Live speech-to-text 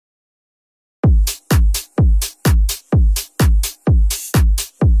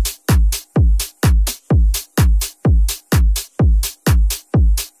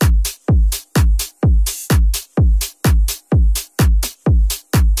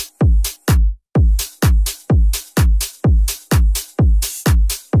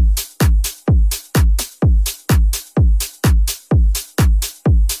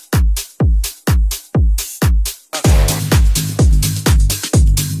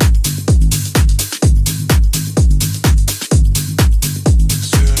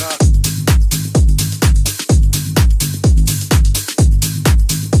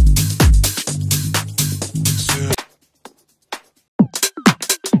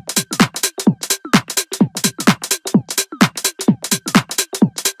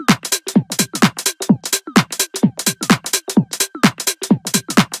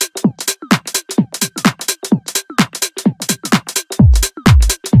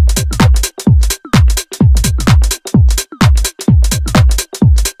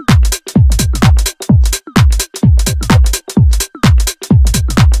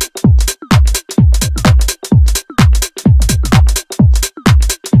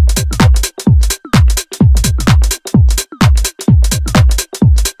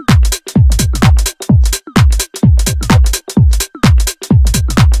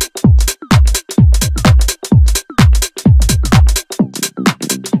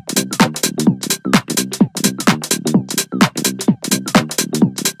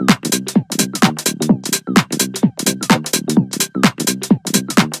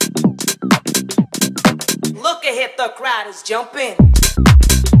the crowd is jumping.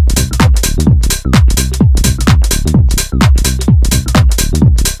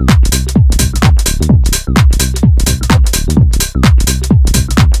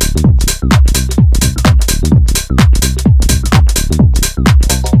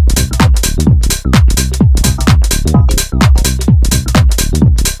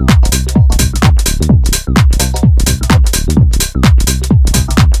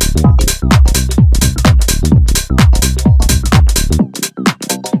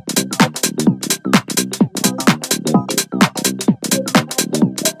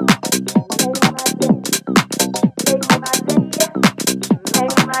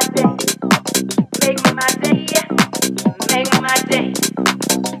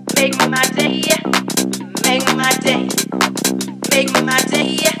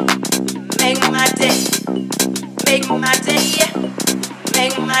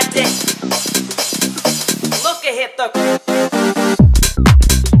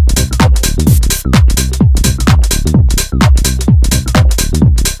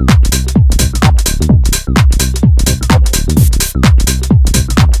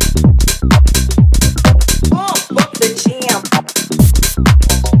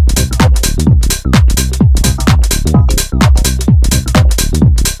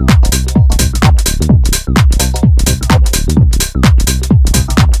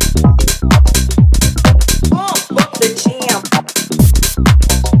 The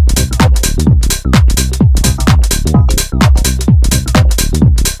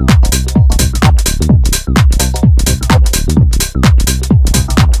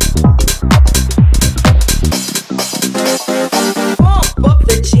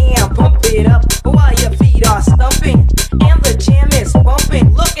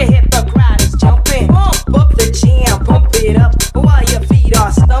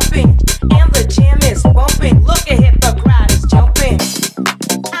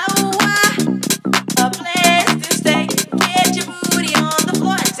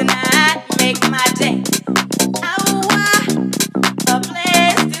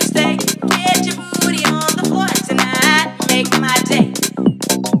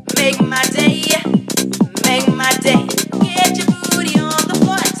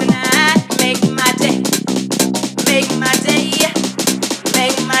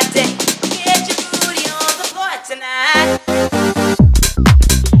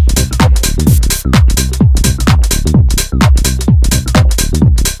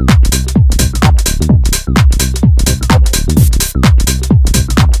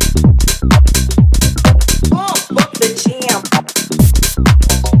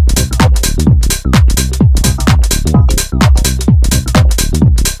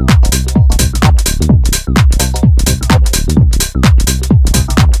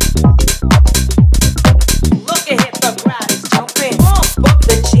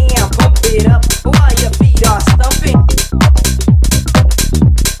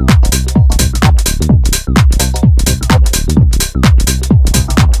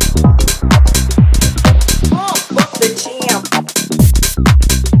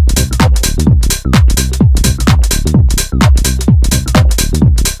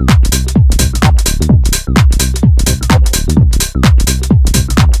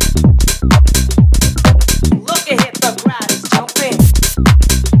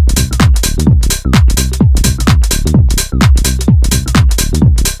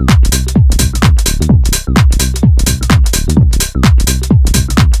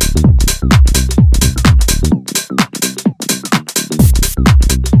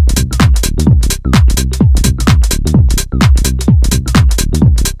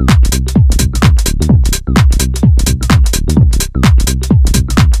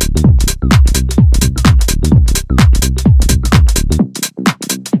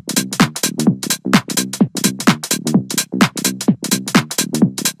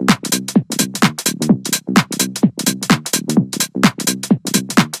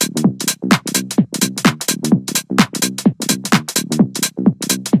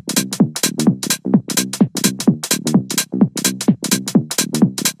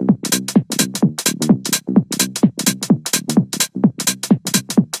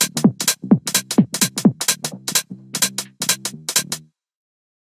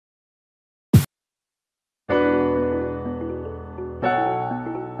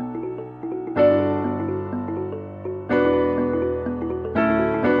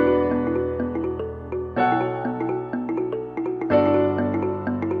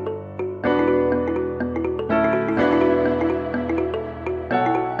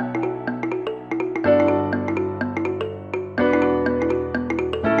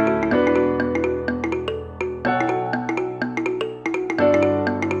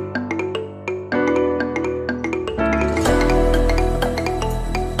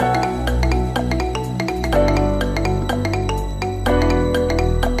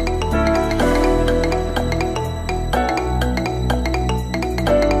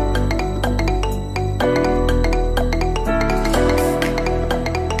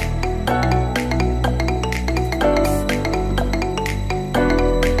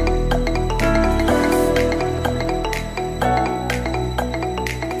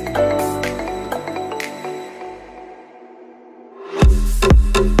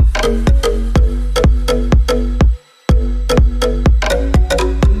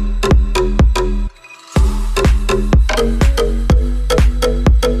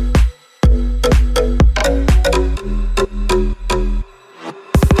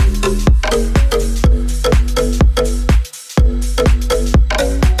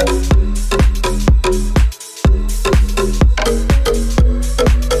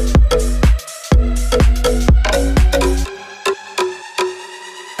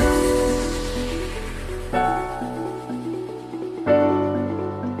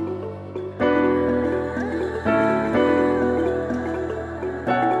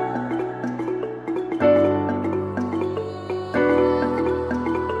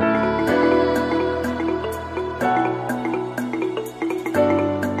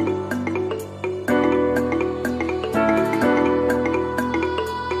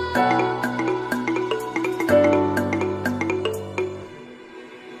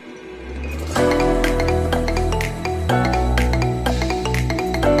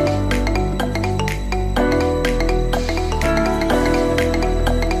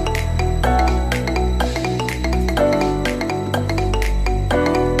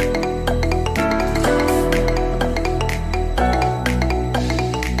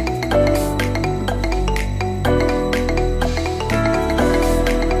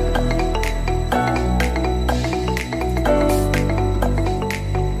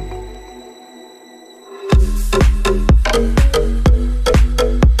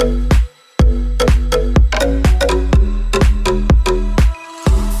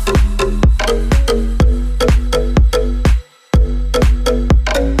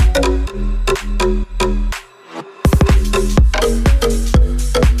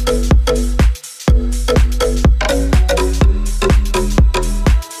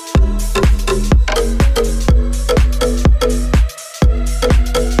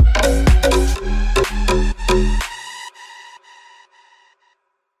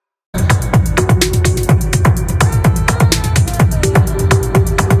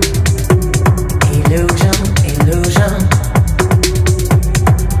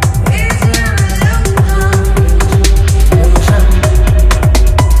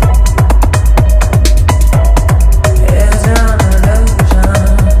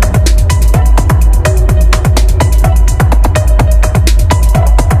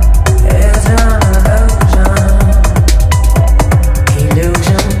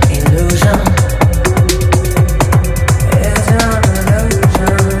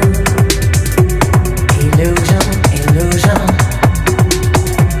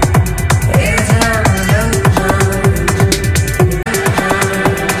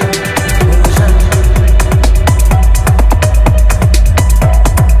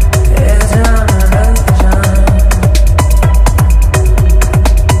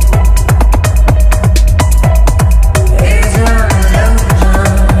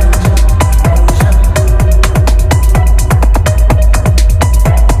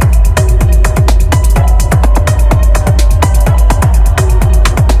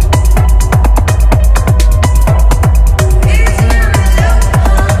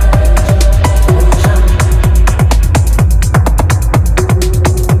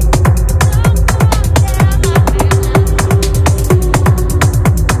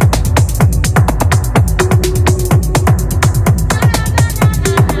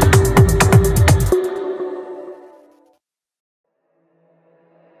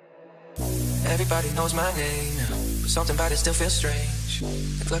Everybody knows my name now, but something about it still feels strange.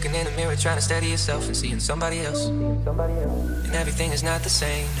 Like looking in the mirror, trying to steady yourself and seeing somebody else. And everything is not the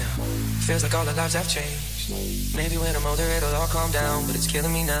same now. Feels like all our lives have changed. Maybe when I'm older it'll all calm down, but it's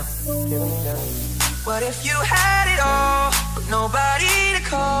killing me now. What if you had it all, but nobody to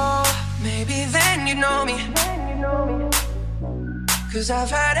call? Maybe then you'd know me. Cause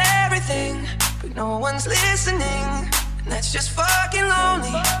I've had everything, but no one's listening, and that's just fucking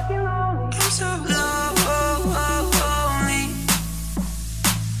lonely. I'm so lonely,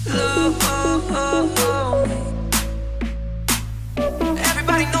 lonely.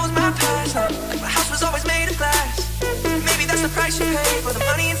 Everybody knows my past, like my house was always made of glass. Maybe that's the price you pay for the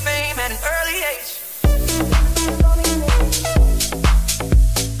money and fame at an early age.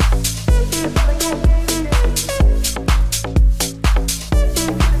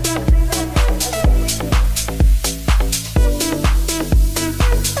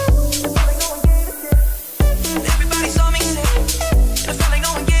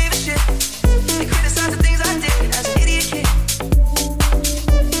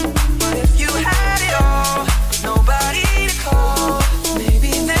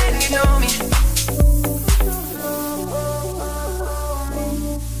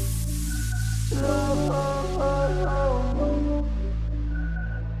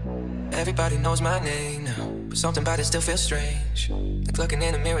 Everybody knows my name now, but something about it still feels strange. Like looking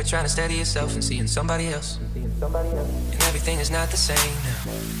in the mirror, trying to steady yourself and seeing somebody else. And everything is not the same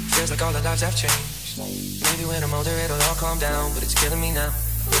now. Feels like all our lives have changed. Maybe when I'm older it'll all calm down, but it's killing me now.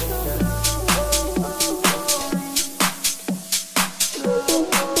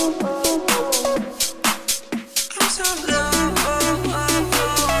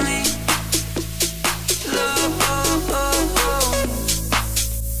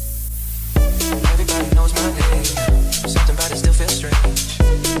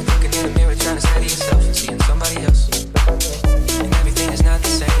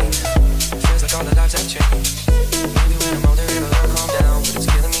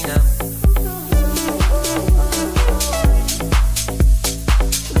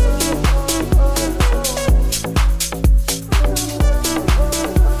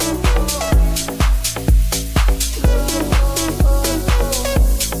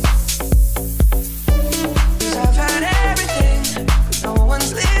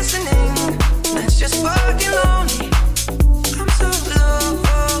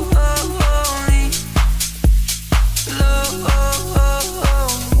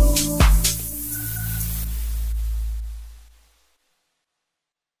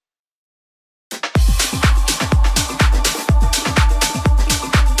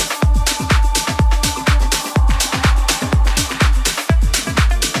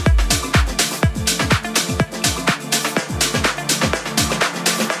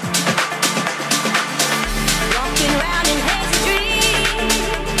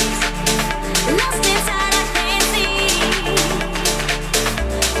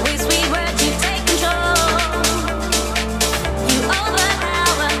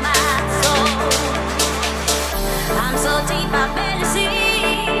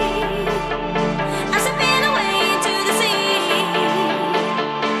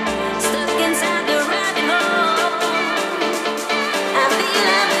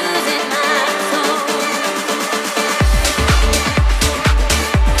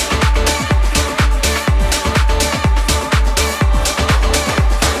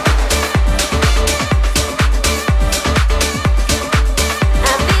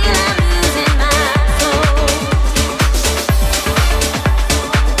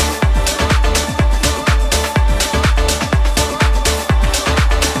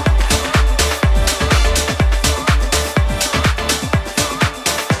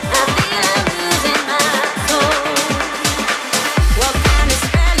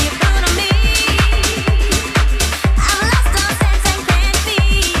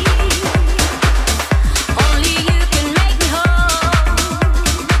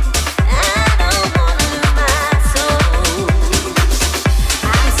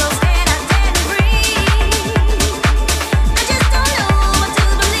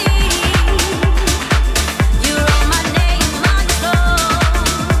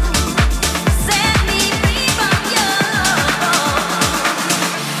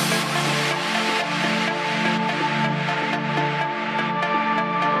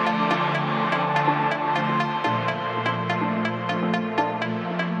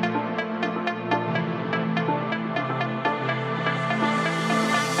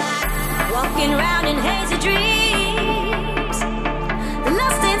 walking around in hazy dreams,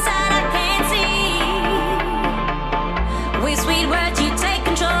 lost inside I can't see. With sweet words you take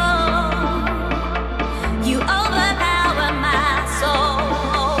control.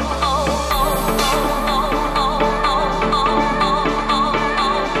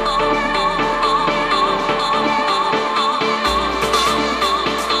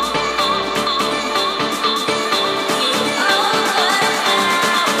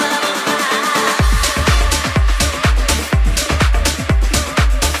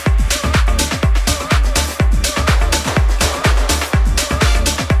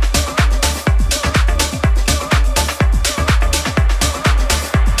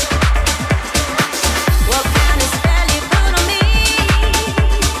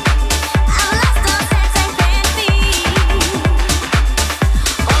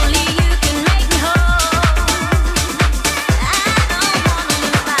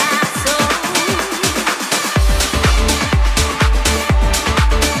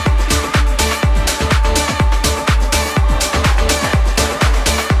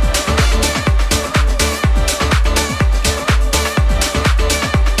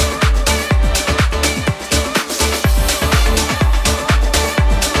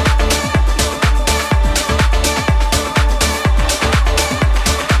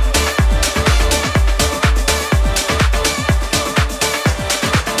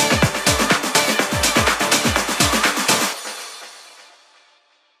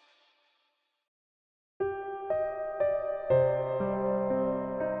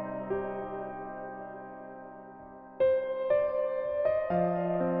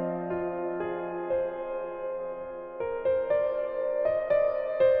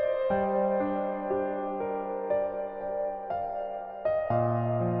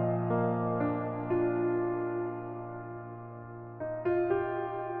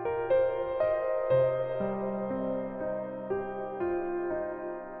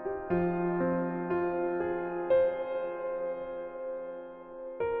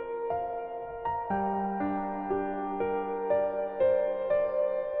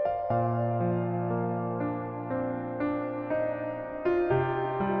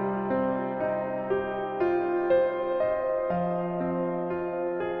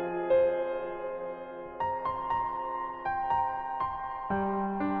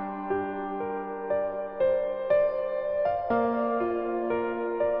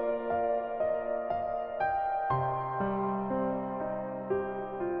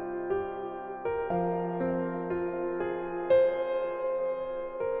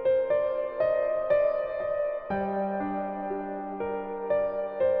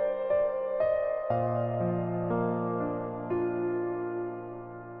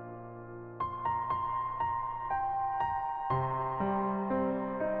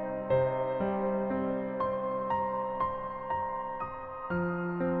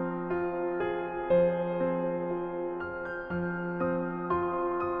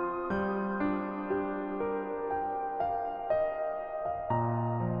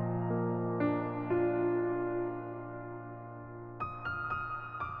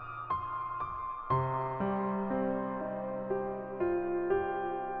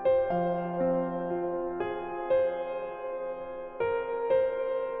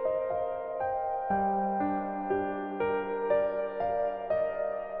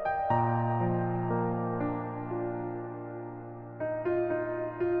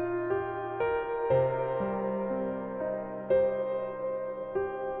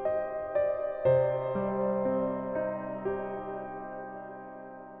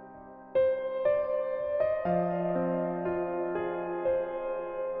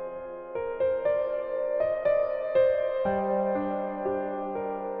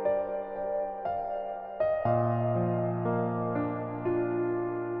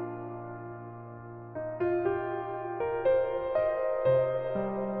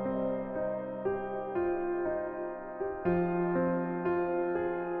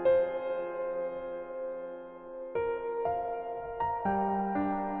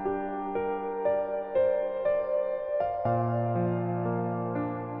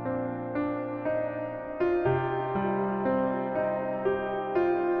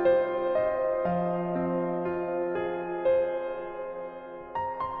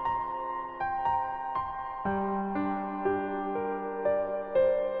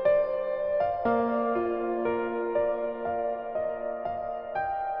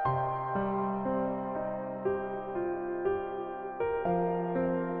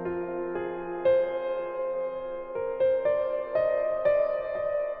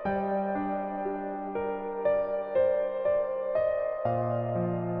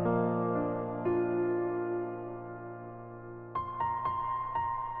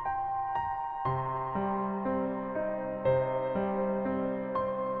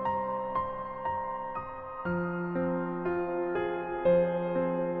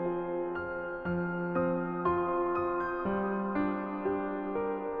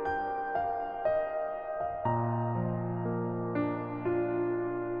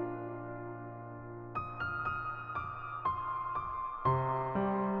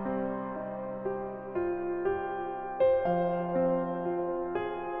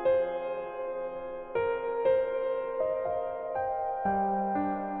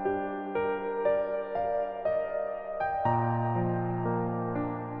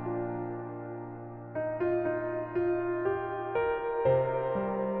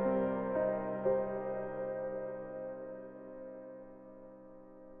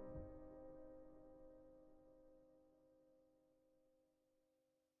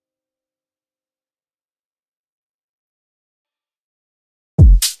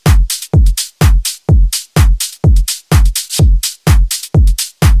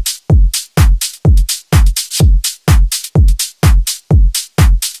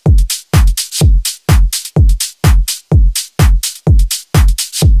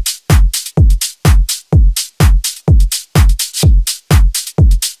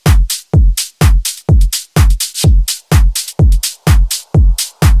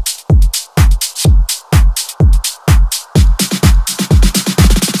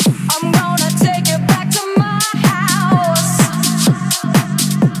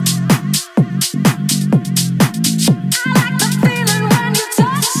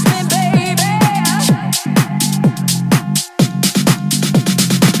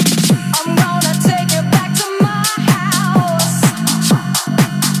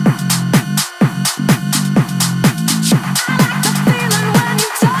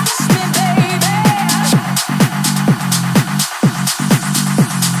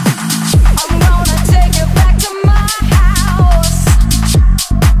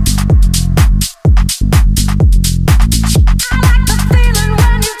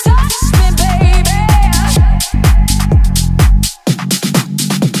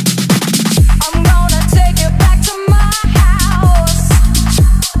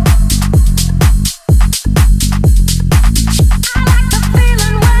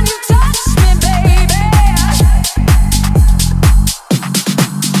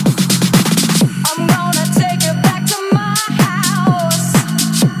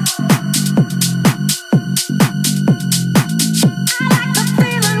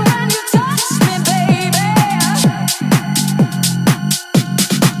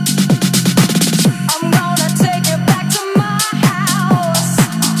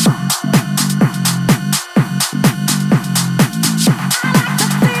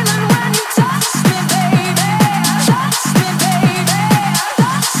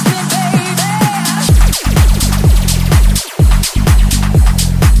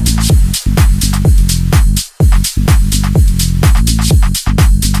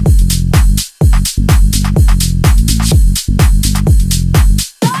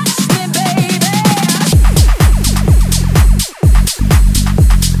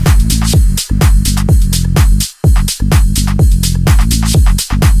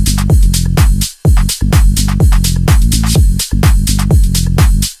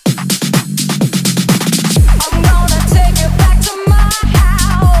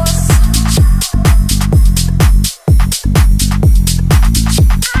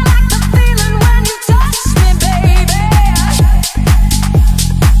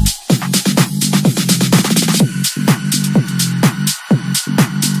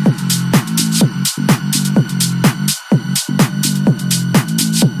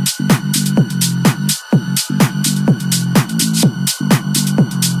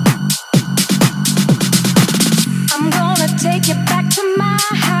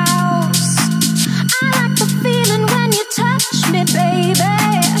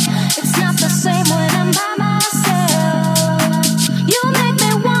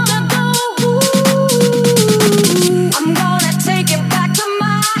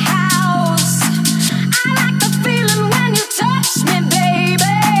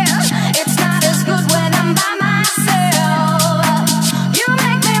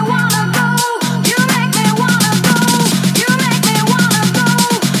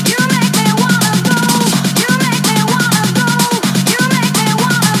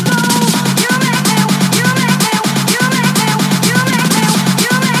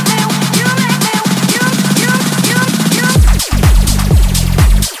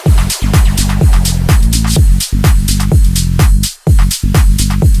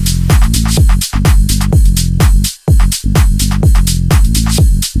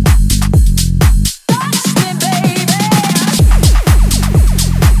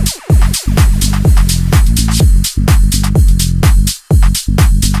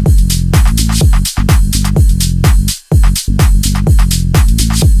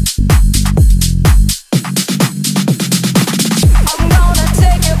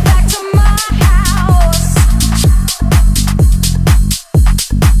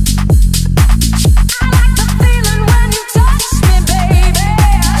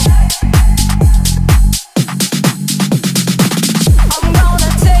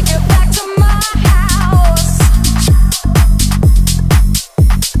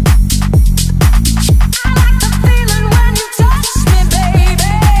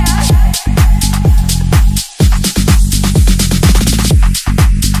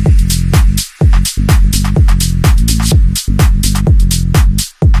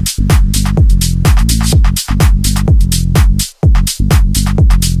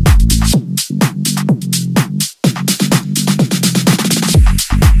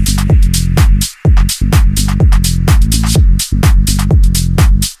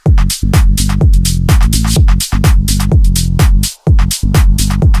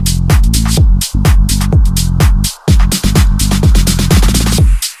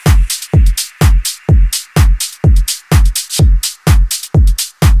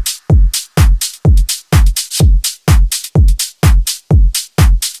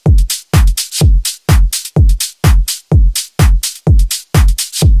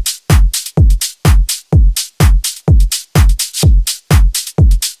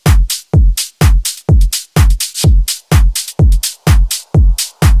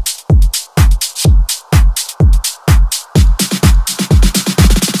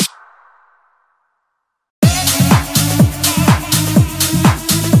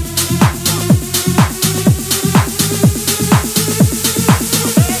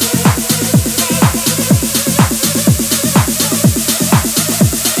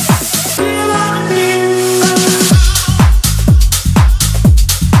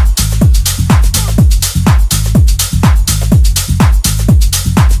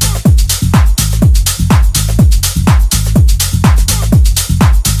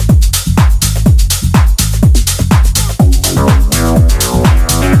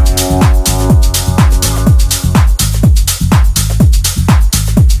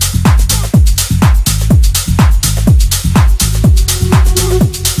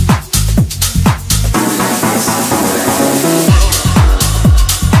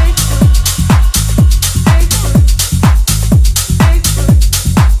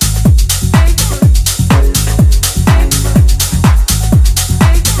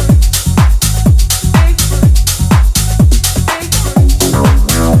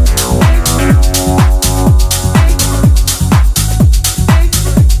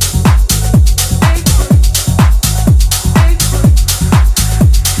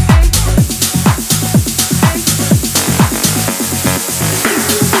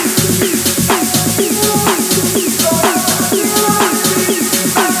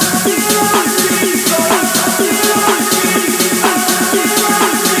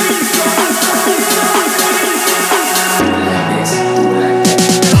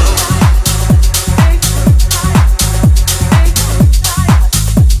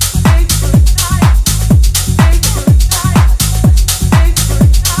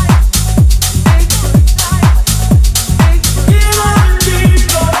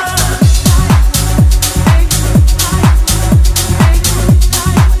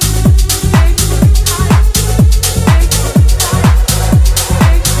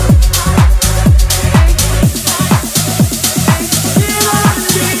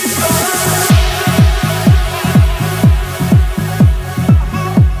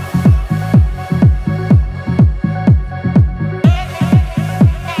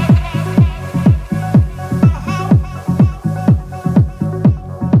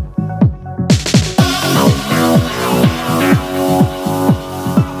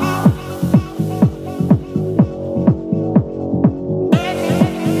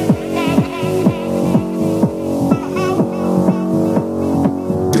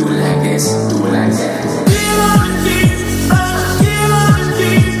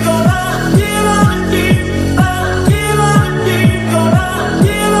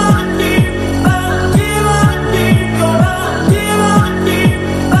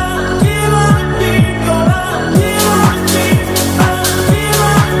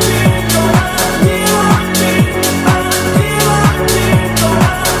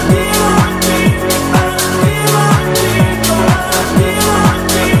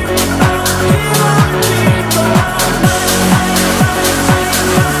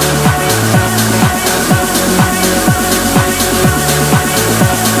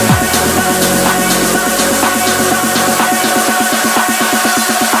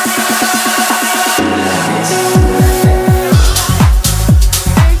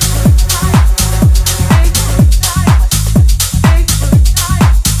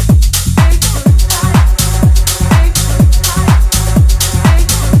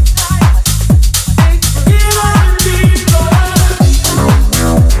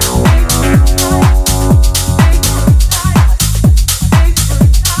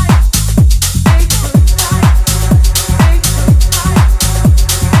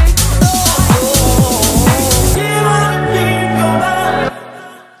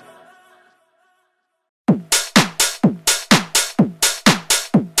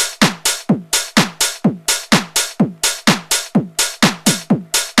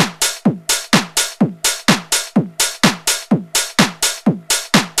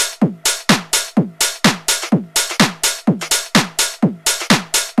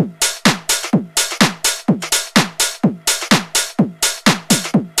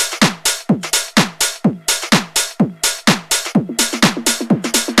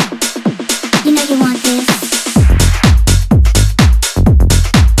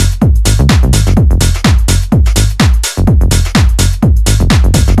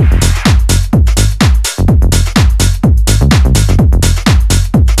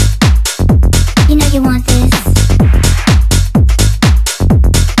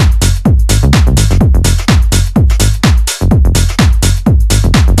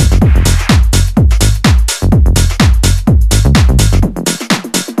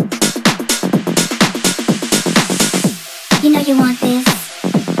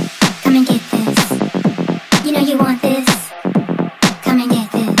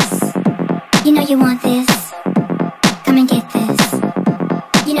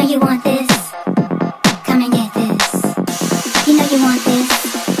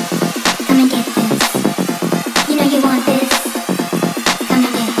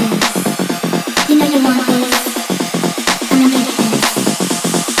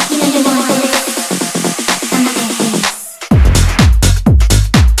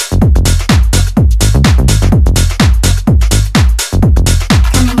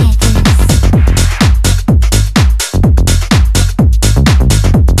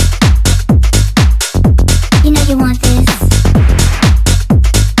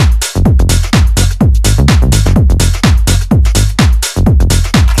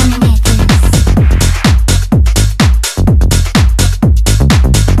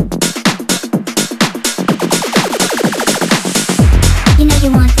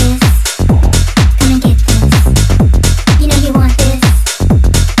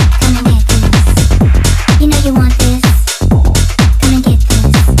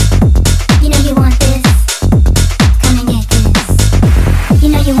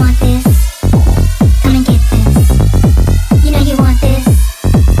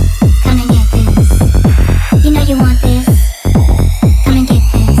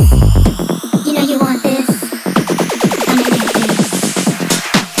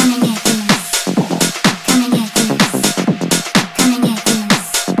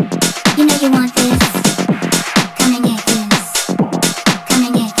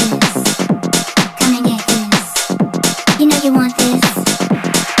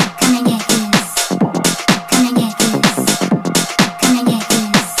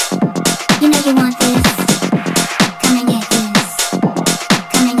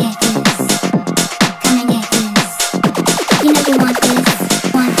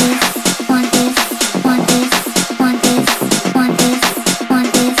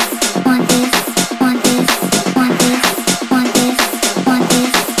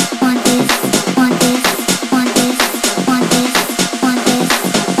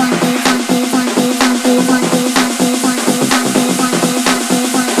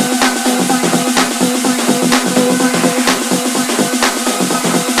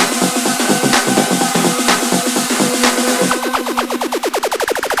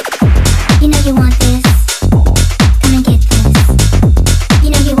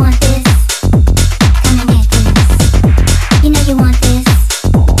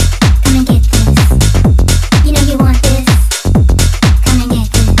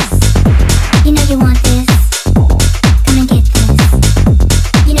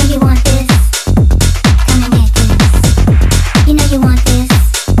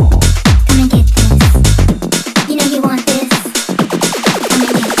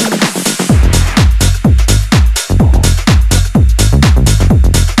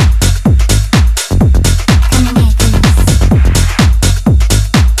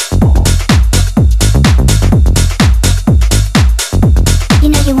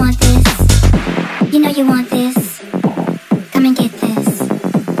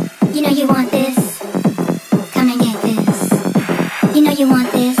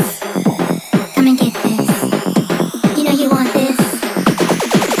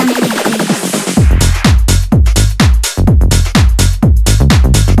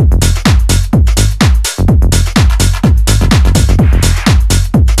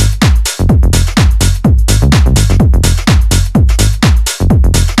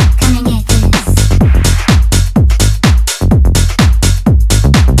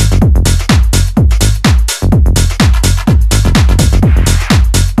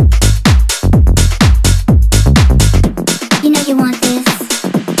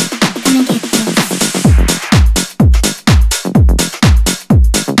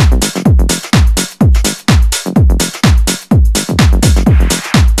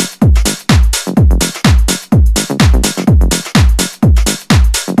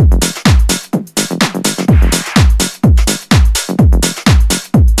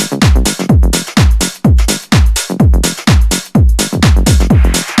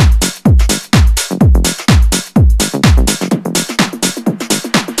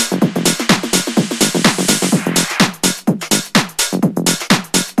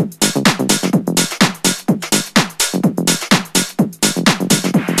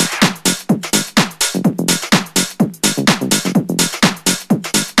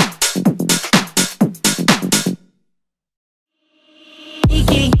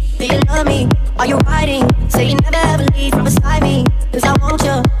 Are you riding? Say you never ever leave from beside me. Cause I want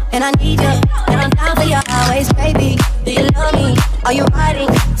you, and I need you, and I'm down for you always, baby. Do you love me? Are you riding?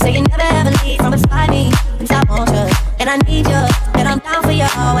 Say you never ever leave from beside me. Cause I want you, and I need you, and I'm down for you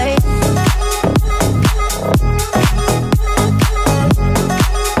always.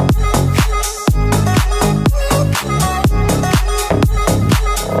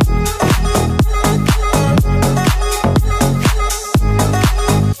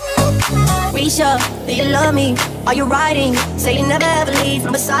 Do you love me? Are you riding? Say you never ever leave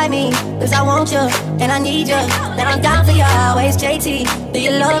from beside me. Cause I want you, and I need you, and I'm down for you always, JT. Do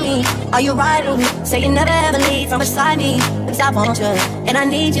you love me? Are you riding? Say you never ever leave from beside me. Cause I want you, and I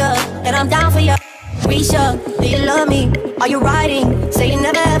need you, and I'm down for you. Risha, do you love me? Are you riding? Say you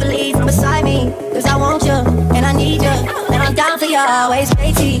never ever leave from beside me. Cause I want you, and I need you, and I'm down for you always,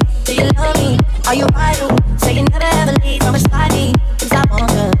 JT. Do you love me? Are you riding? Say you never ever leave from beside me. Cause I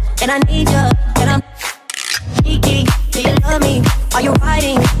want you, and I need you, and I'm Kiki, do you love me? Are you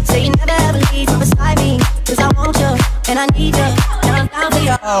riding? Say you never ever leave from beside me. Cause I want you, and I need you, and I'm down for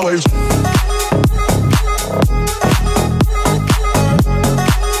you always.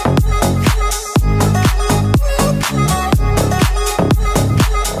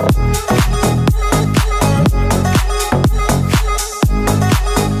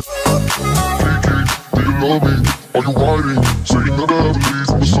 love me? Are you riding? Say you never ever leave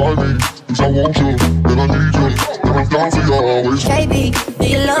from beside me. Cause I want you, and I need you, and I'm down for you always. Baby, do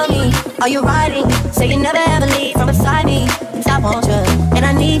you love me? Are you riding? Say you never ever leave from beside me. Cause I want you, and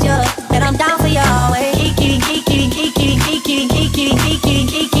I need you, and I'm down for you always. Kiki, Kiki, Kiki, Kiki, Kiki, Kiki,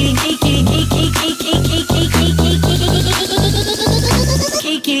 Kiki, Kiki,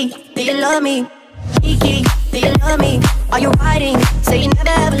 Kiki, do you love me? Kiki, do you love me? Are you riding? Say you never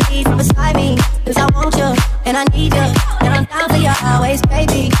ever leave from beside me. Cause I want you, and I need you, and I'm down for you always.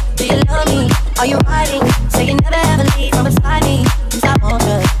 Baby, do you love me? Are you riding? Say you never ever leave from beside me. Cause I want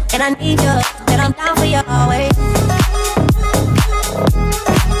you, and I need you, and I'm down for you always.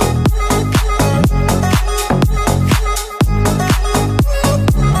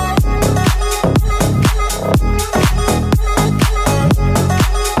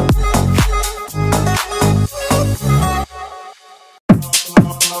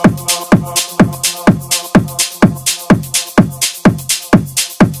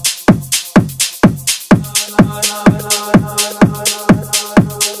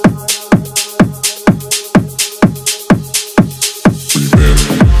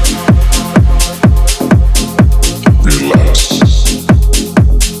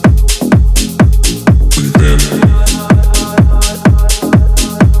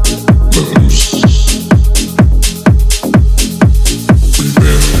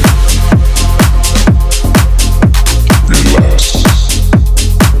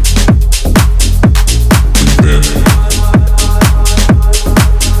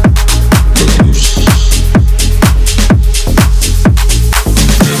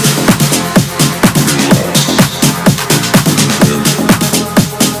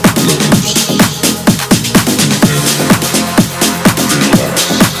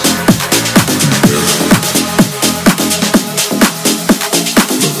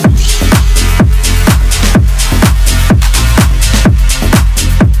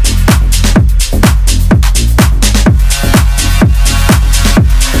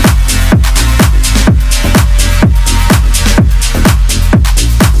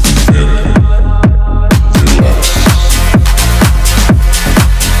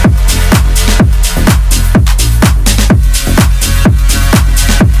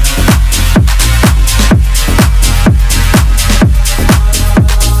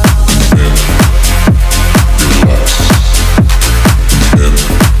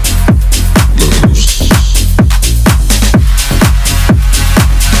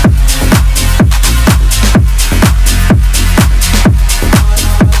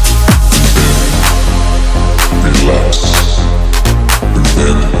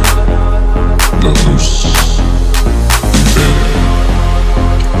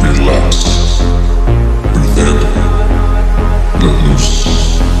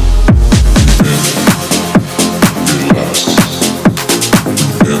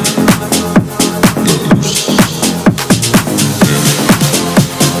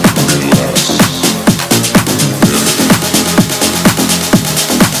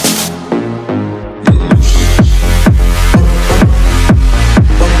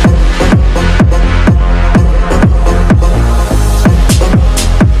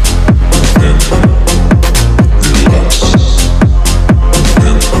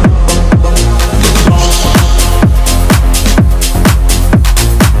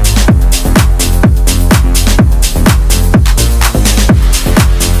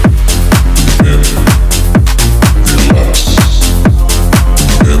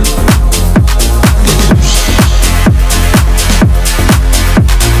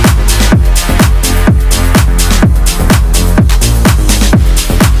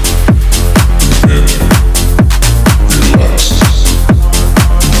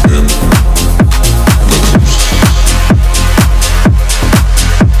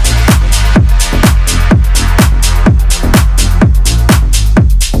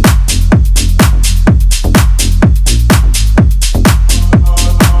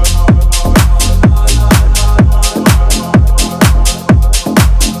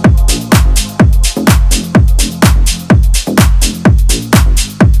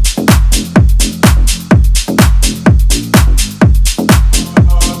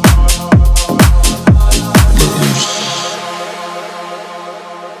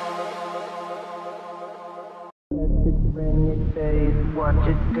 Watch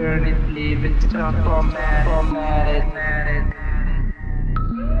it turn it, leave it, stop, format it.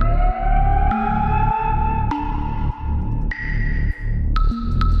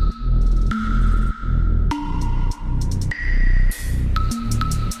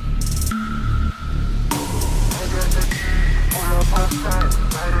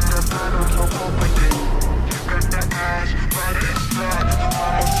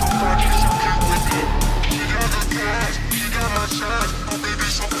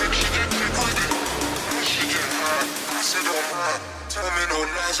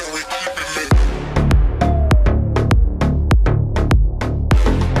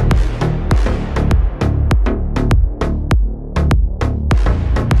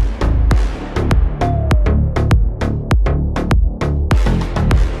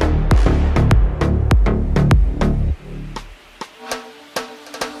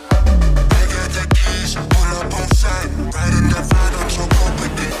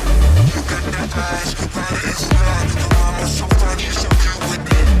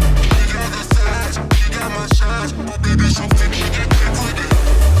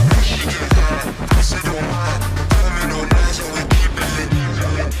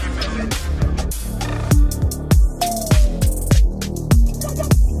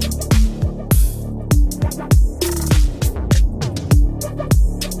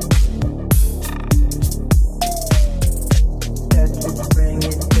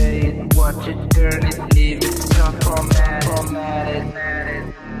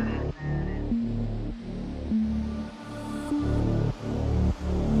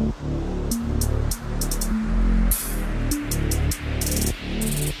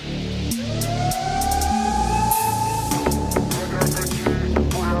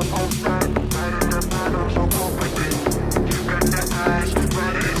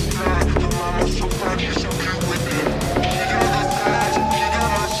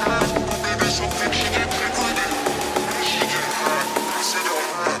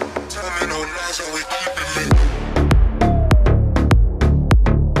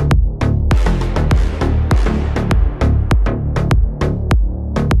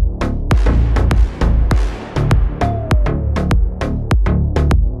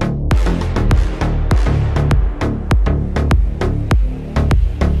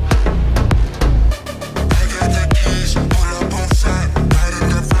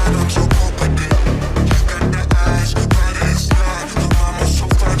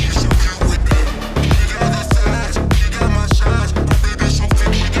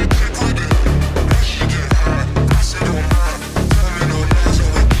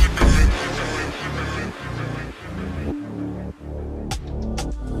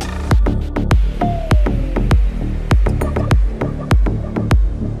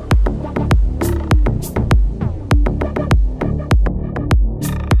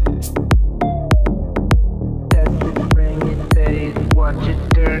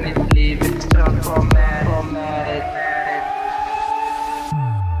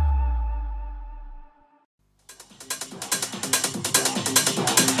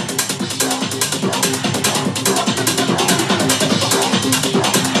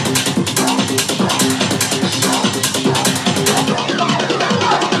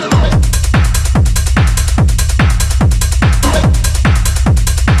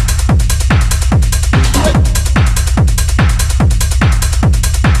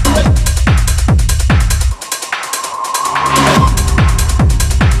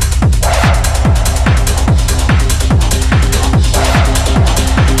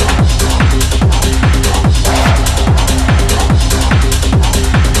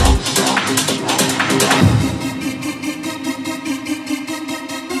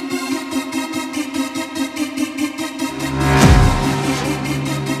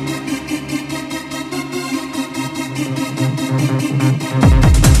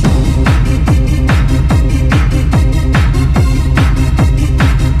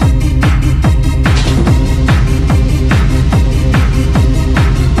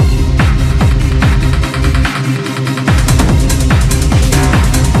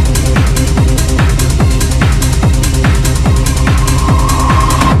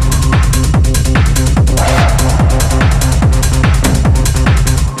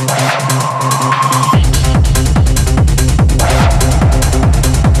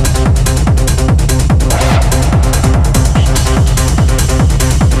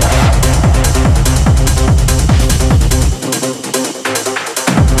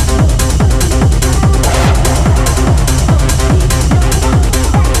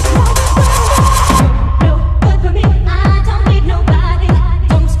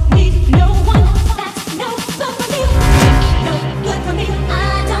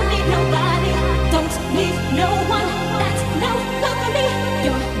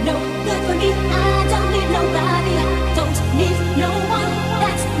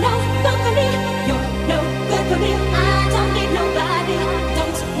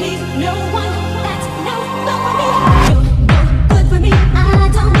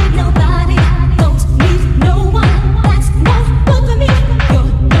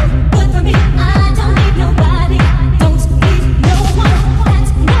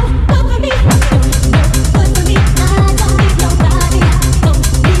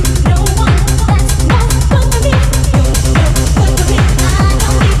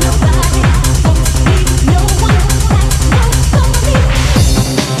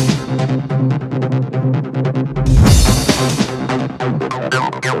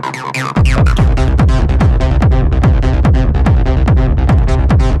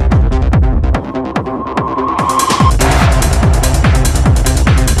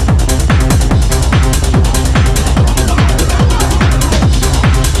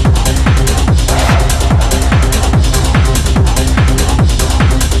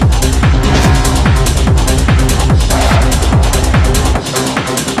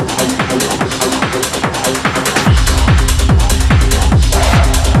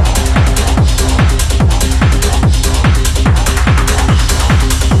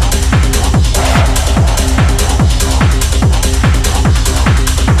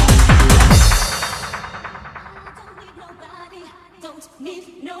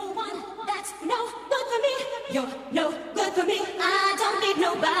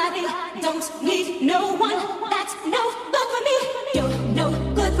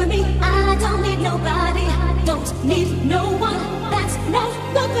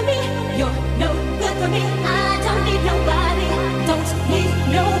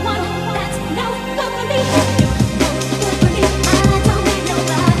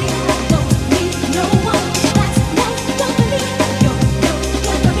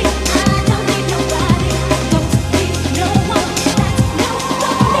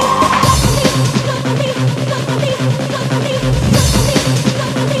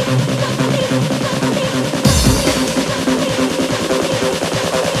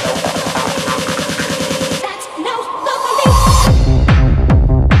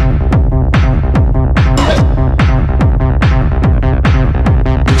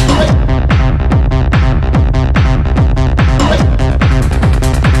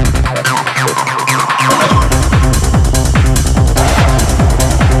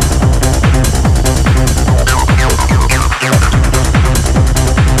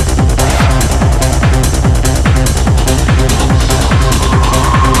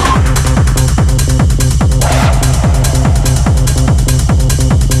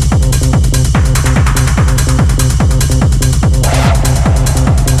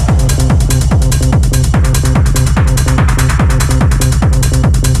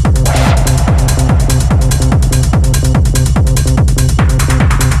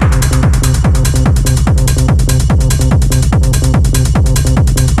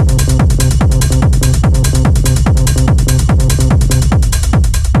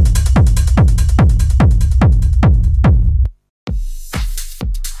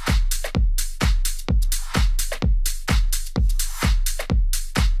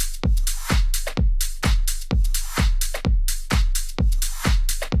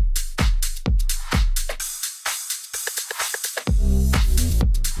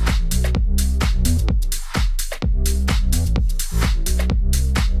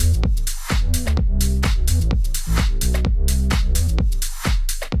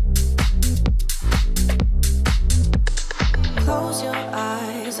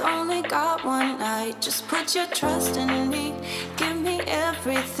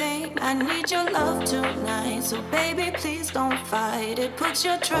 Put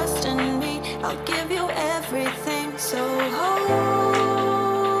your trust in me, I'll give you everything. So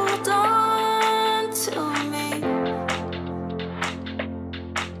hold on to me,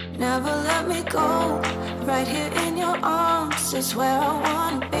 never let me go. Right here in your arms is where I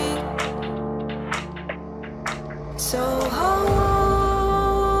wanna be. So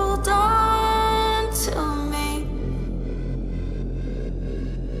hold on to me,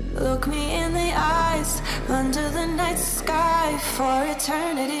 look me in the eyes under the night sky for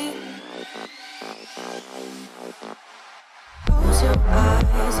eternity. Close your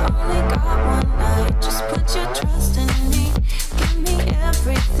eyes, only got one night. Just put your trust in me, give me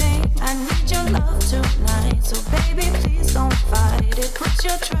everything. I need your love tonight, so baby please don't fight it. Put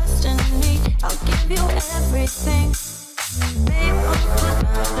your trust in me, I'll give you everything. Babe, don't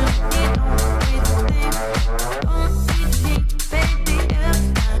rethink. Don't repeat, baby, if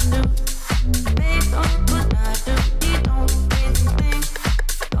I do. Babe, don't put my duty, don't rethink.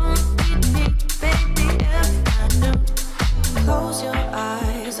 Don't repeat, baby, if I do. Close your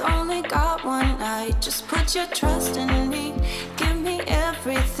eyes, only got one night. Just put your trust in me, give me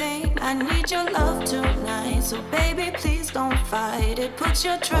everything. I need your love tonight, so baby please don't fight it. Put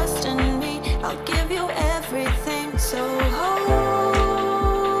your trust in me, I'll give you everything. So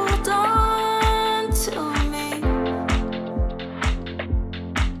hold on to me,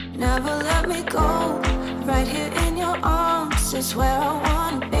 never let me go. Right here in your arms is where I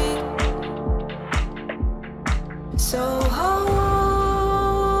wanna be. So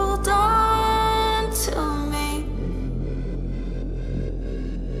hold on to me,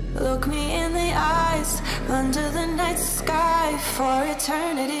 look me in the eyes under the night sky life for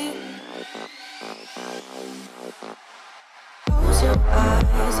eternity. Close your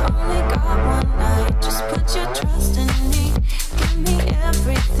eyes, only got one night. Just put your trust in me. Give me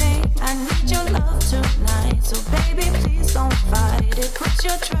everything. I need your love tonight. So baby, please don't fight it. Put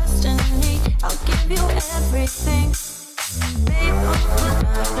your trust in me. I'll give you everything. Babe, don't put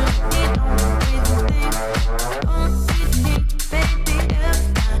my dirty, don't breathe a thing. Don't beat me, baby, if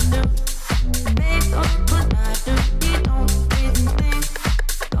I do. Babe, don't put my dirty, don't breathe a thing.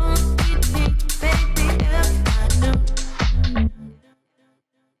 Don't beat me, baby, if I do.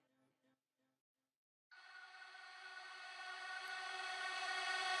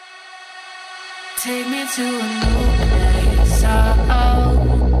 Take me to a new place,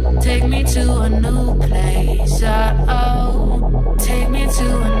 oh. Take me to a new place, oh. Take me to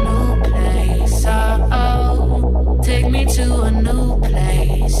a new place, oh. Take me to a new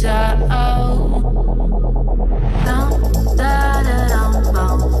place, oh. Dum da da dum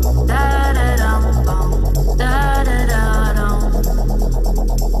bum, da da dum bum, da da da dum.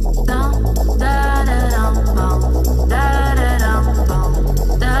 Dum da da dum bum, da da dum bum,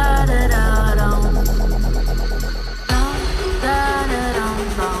 da da da dum.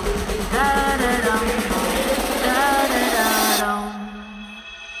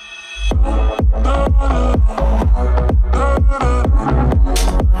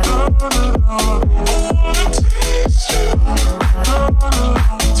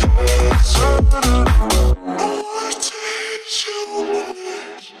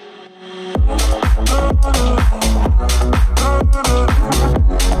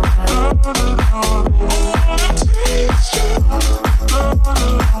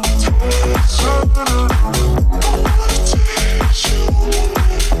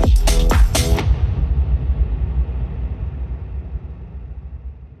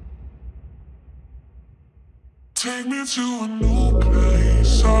 Take me to a new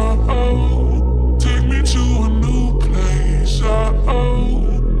place, oh. Take me to a new place,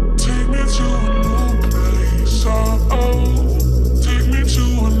 oh. Take me to a new place, oh. Take me to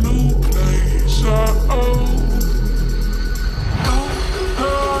a new place, oh.